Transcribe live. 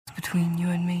between you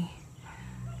and me,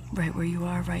 right where you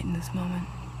are right in this moment,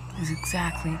 is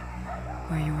exactly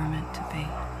where you were meant to be.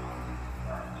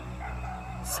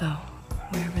 So,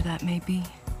 wherever that may be,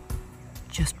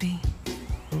 just be.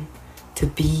 To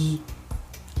be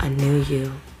a new you.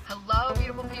 Hello,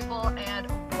 beautiful people, and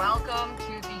welcome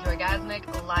to the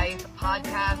Joygasmic Life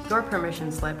Podcast. Your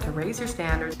permission slip to raise your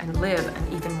standards and live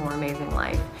an even more amazing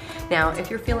life. Now, if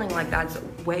you're feeling like that's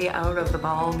way out of the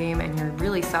ball game and you're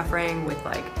really suffering with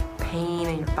like pain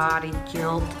in your body,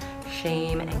 guilt,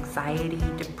 shame, anxiety,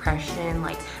 depression,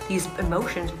 like these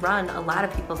emotions run a lot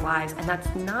of people's lives, and that's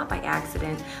not by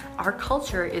accident. Our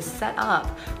culture is set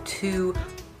up to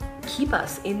keep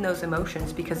us in those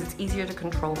emotions because it's easier to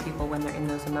control people when they're in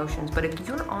those emotions. But if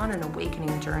you're on an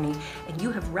awakening journey and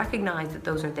you have recognized that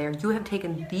those are there, you have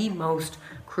taken the most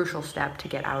crucial step to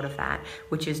get out of that,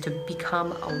 which is to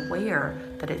become aware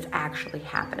that it's actually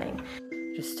happening.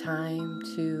 It's time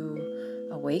to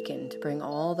awaken, to bring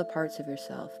all the parts of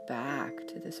yourself back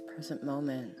to this present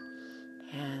moment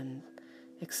and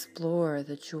explore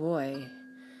the joy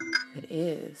that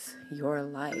is your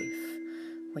life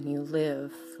when you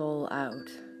live full out,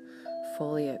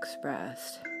 fully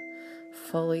expressed,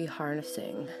 fully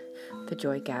harnessing the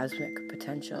joygasmic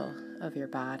potential of your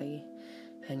body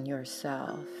and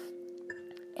yourself.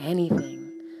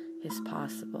 Anything is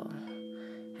possible,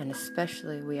 and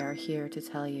especially we are here to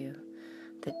tell you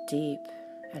that deep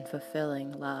and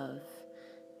fulfilling love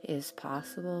is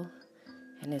possible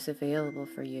and is available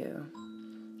for you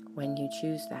when you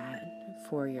choose that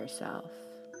for yourself.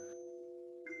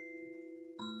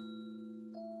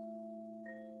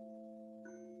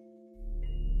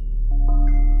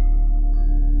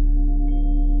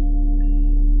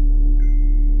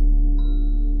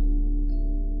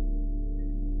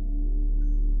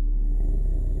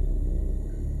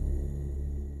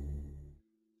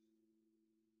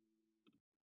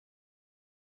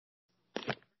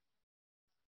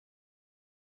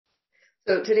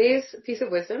 So today's piece of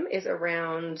wisdom is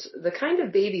around the kind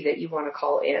of baby that you want to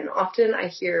call in. Often I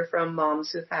hear from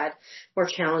moms who've had more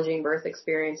challenging birth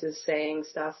experiences saying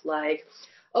stuff like,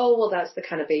 oh, well, that's the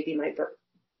kind of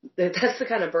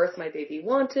birth my baby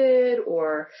wanted,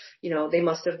 or, they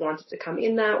must have wanted to come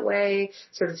in that way,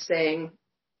 sort of saying,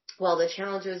 well, the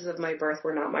challenges of my birth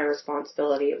were not my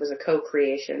responsibility. It was a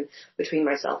co-creation between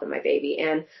myself and my baby.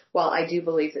 And while I do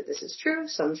believe that this is true,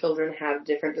 some children have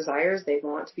different desires. They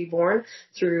want to be born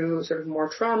through sort of more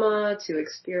trauma to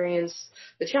experience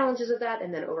the challenges of that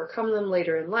and then overcome them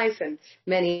later in life. And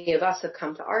many of us have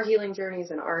come to our healing journeys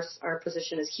and our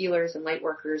position as healers and light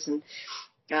workers and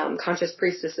conscious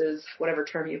priestesses, whatever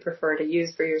term you prefer to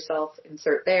use for yourself,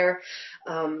 insert there.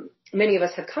 Many of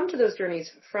us have come to those journeys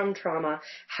from trauma.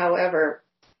 However,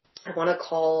 I want to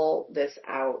call this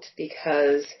out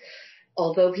because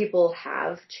although people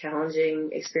have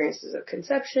challenging experiences of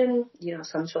conception,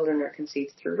 some children are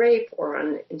conceived through rape or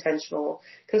unintentional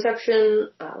conception,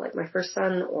 like my first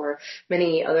son, or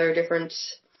many other different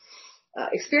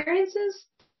experiences.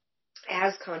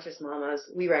 As conscious mamas,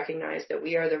 we recognize that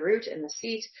we are the root and the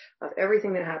seat of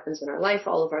everything that happens in our life.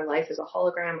 All of our life is a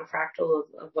hologram, a fractal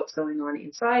of what's going on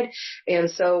inside. And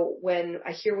so when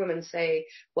I hear women say,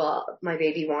 well, my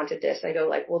baby wanted this, I go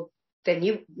like, well, then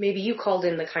maybe you called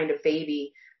in the kind of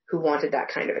baby who wanted that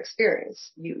kind of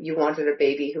experience. You wanted a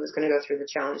baby who was going to go through the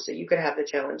challenge so you could have the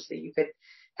challenge so you could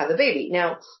have the baby.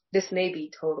 Now, this may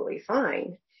be totally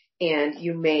fine, and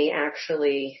you may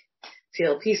actually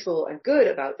feel peaceful and good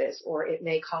about this, or it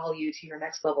may call you to your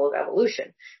next level of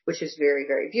evolution, which is very,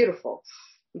 very beautiful.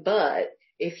 But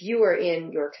if you are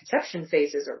in your conception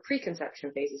phases or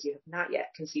preconception phases, you have not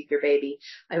yet conceived your baby,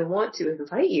 I want to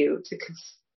invite you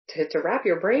to wrap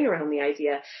your brain around the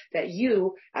idea that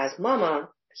you, as mama,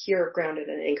 here grounded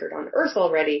and anchored on earth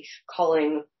already,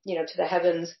 calling, to the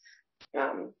heavens,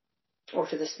 or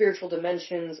to the spiritual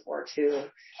dimensions, or to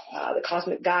the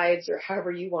cosmic guides, or however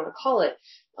you want to call it,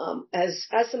 as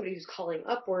somebody who's calling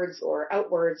upwards or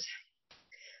outwards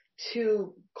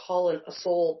to call a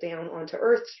soul down onto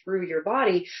earth through your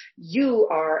body, you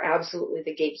are absolutely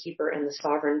the gatekeeper and the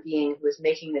sovereign being who is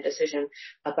making the decision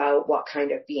about what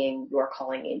kind of being you are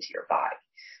calling into your body.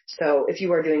 So if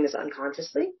you are doing this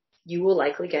unconsciously, you will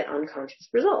likely get unconscious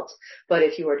results. But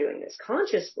if you are doing this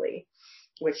consciously,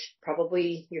 which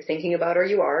probably you're thinking about or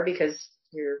you are because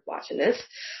you're watching this,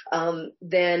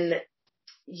 then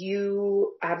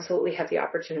you absolutely have the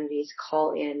opportunity to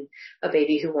call in a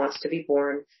baby who wants to be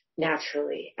born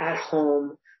naturally, at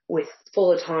home, with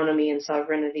full autonomy and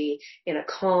sovereignty in a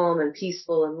calm and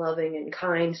peaceful and loving and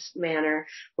kind manner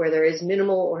where there is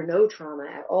minimal or no trauma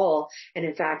at all. And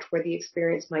in fact, where the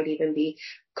experience might even be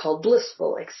called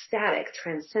blissful, ecstatic,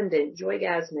 transcendent,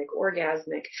 joygasmic,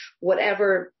 orgasmic,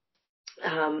 whatever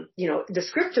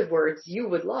descriptive words you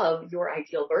would love your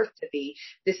ideal birth to be.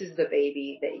 This is the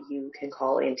baby that you can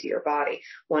call into your body,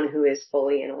 one who is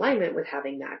fully in alignment with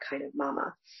having that kind of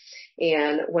mama.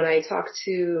 And when I talk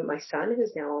to my son,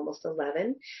 who's now almost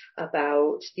 11,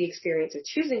 about the experience of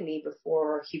choosing me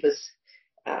before he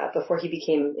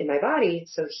became in my body.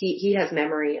 So he has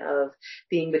memory of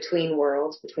being between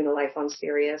worlds, between a life on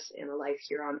Sirius and a life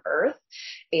here on Earth.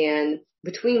 And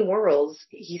between worlds,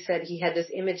 he said he had this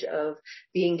image of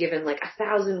being given like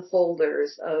 1,000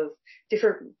 folders of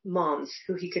different moms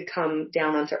who he could come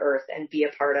down onto Earth and be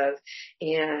a part of.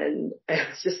 And I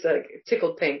was just like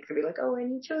tickled pink to be like, oh,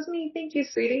 and you chose me. Thank you,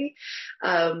 sweetie.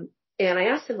 And I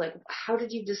asked him, like, how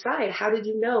did you decide? How did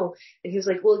you know? And he was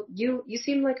like, well, you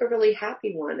seem like a really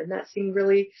happy one. And that seemed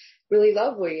really, really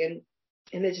lovely.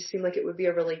 And it just seemed like it would be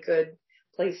a really good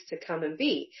place to come and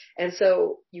be. And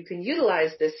so you can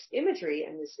utilize this imagery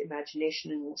and this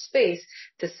imagination in this space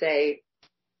to say,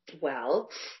 well,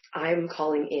 I'm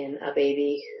calling in a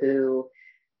baby who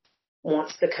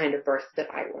wants the kind of birth that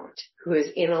I want, who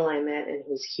is in alignment and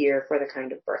who's here for the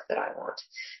kind of birth that I want.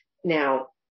 Now,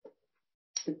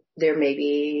 there may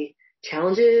be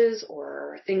challenges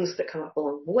or things that come up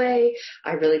along the way.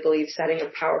 I really believe setting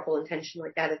a powerful intention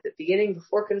like that at the beginning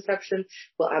before conception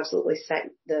will absolutely set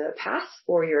the path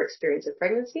for your experience of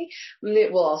pregnancy. And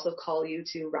it will also call you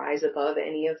to rise above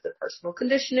any of the personal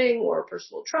conditioning or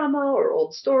personal trauma or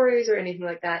old stories or anything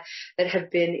like that that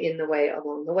have been in the way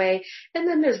along the way. And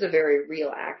then there's the very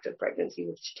real act of pregnancy,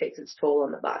 which takes its toll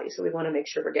on the body. So we want to make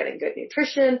sure we're getting good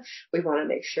nutrition. We want to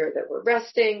make sure that we're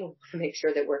resting. We want to make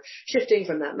sure that we're shifting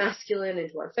from that masculine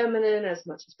into our feminine as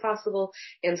much as possible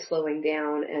and slowing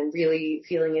down and really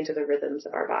feeling into the rhythms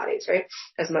of our bodies, right?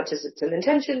 As much as it's an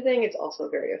intention thing, it's also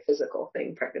very a physical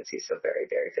thing. Pregnancy is so very,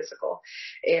 very physical.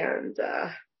 And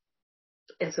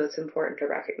so it's important to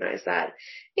recognize that.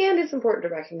 And it's important to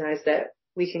recognize that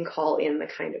we can call in the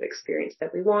kind of experience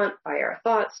that we want by our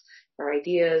thoughts, our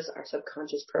ideas, our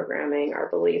subconscious programming, our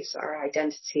beliefs, our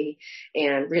identity,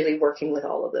 and really working with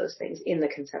all of those things in the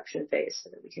conception phase so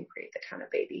that we can create the kind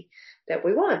of baby that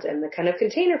we want and the kind of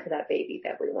container for that baby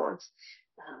that we want.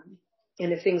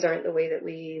 And if things aren't the way that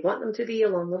we want them to be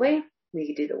along the way, we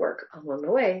can do the work along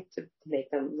the way to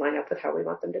make them line up with how we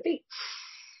want them to be.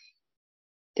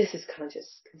 This is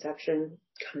conscious conception,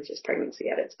 conscious pregnancy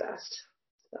at its best.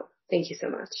 So thank you so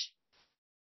much.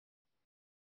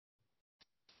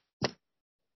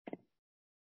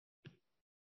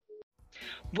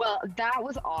 Well, that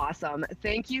was awesome.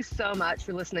 Thank you so much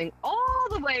for listening all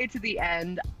the way to the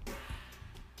end.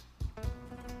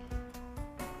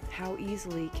 How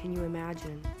easily can you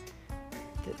imagine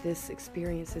that this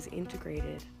experience is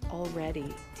integrated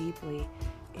already deeply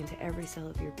into every cell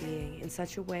of your being in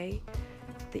such a way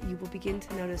that you will begin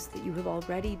to notice that you have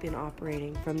already been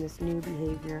operating from this new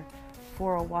behavior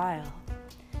for a while,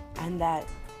 and that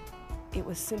it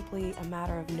was simply a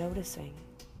matter of noticing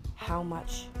how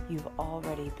much you've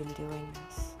already been doing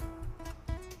this.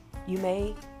 You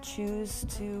may choose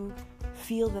to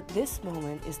feel that this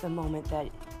moment is the moment that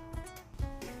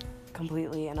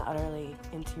completely and utterly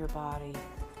into your body,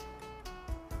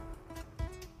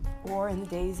 or in the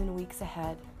days and weeks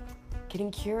ahead,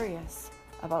 getting curious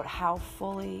about how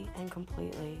fully and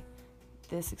completely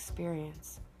this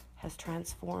experience has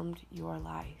transformed your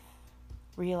life,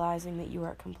 realizing that you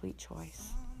are at complete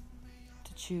choice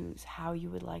to choose how you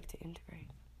would like to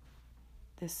integrate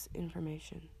this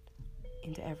information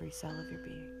into every cell of your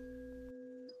being.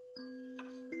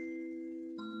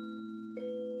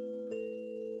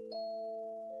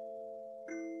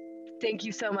 Thank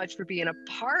you so much for being a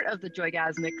part of the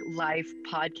Joygasmic Life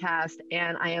podcast,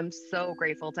 and I am so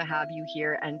grateful to have you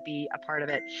here and be a part of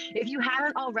it. If you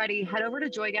haven't already, head over to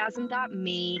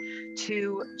joygasm.me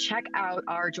to check out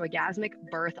our Joygasmic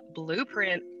Birth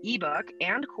Blueprint ebook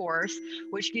and course,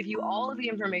 which give you all of the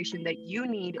information that you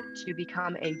need to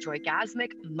become a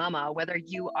Joygasmic mama, whether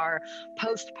you are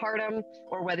postpartum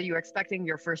or whether you're expecting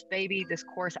your first baby. This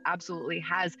course absolutely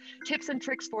has tips and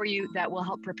tricks for you that will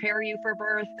help prepare you for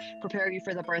birth, prepare you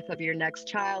for the birth of your next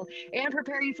child, and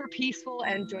prepare you for peaceful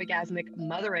and joygasmic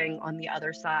mothering on the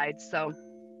other side. So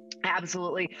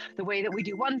Absolutely. The way that we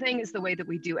do one thing is the way that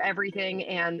we do everything.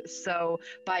 And so,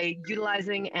 by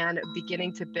utilizing and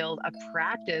beginning to build a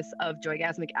practice of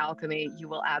joygasmic alchemy, you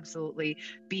will absolutely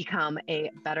become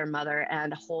a better mother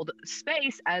and hold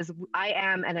space, as I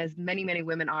am and as many, many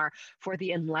women are, for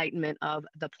the enlightenment of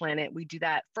the planet. We do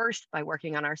that first by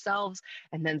working on ourselves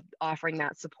and then offering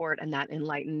that support and that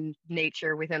enlightened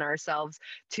nature within ourselves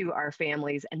to our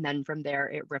families. And then from there,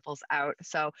 it ripples out.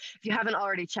 So, if you haven't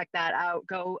already checked that out,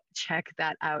 go check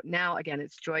that out now. Again,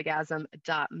 it's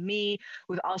joygasm.me.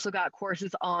 We've also got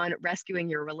courses on rescuing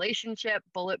your relationship,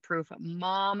 bulletproof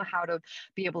mom, how to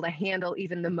be able to handle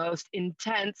even the most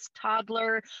intense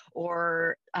toddler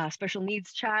or special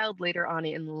needs child later on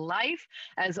in life,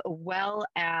 as well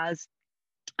as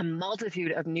a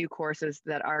multitude of new courses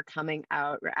that are coming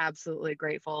out. We're absolutely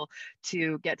grateful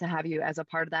to get to have you as a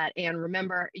part of that. And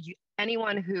remember,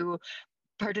 anyone who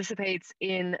participates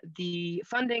in the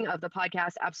funding of the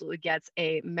podcast absolutely gets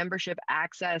a membership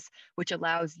access, which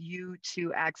allows you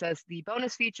to access the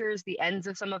bonus features, the ends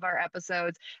of some of our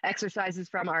episodes, exercises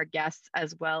from our guests,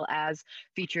 as well as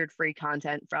featured free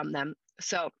content from them.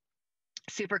 So,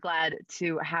 super glad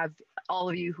to have all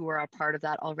of you who are a part of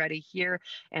that already here.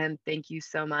 And thank you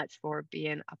so much for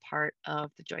being a part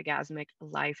of the Joygasmic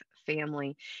Life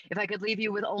family. If I could leave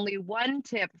you with only one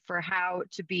tip for how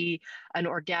to be an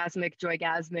orgasmic,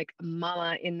 joygasmic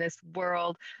mama in this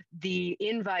world, the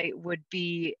invite would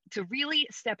be to really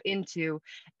step into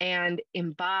and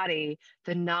embody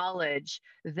the knowledge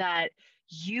that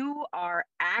you are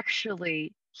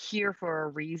actually here for a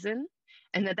reason,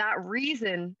 and that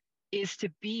reason is to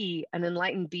be an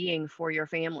enlightened being for your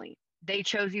family. They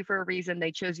chose you for a reason.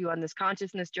 They chose you on this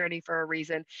consciousness journey for a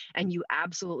reason. And you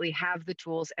absolutely have the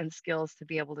tools and skills to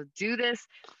be able to do this.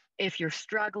 If you're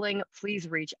struggling, please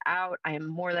reach out. I am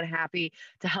more than happy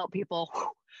to help people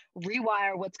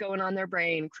rewire what's going on in their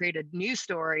brain, create a new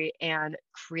story, and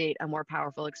create a more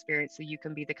powerful experience so you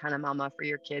can be the kind of mama for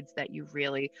your kids that you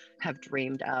really have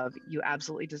dreamed of. You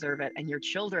absolutely deserve it, and your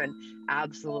children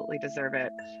absolutely deserve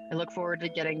it. I look forward to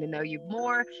getting to know you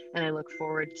more, and I look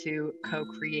forward to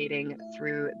co-creating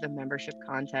through the membership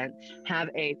content. Have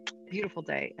a beautiful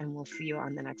day, and we'll see you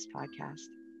on the next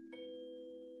podcast.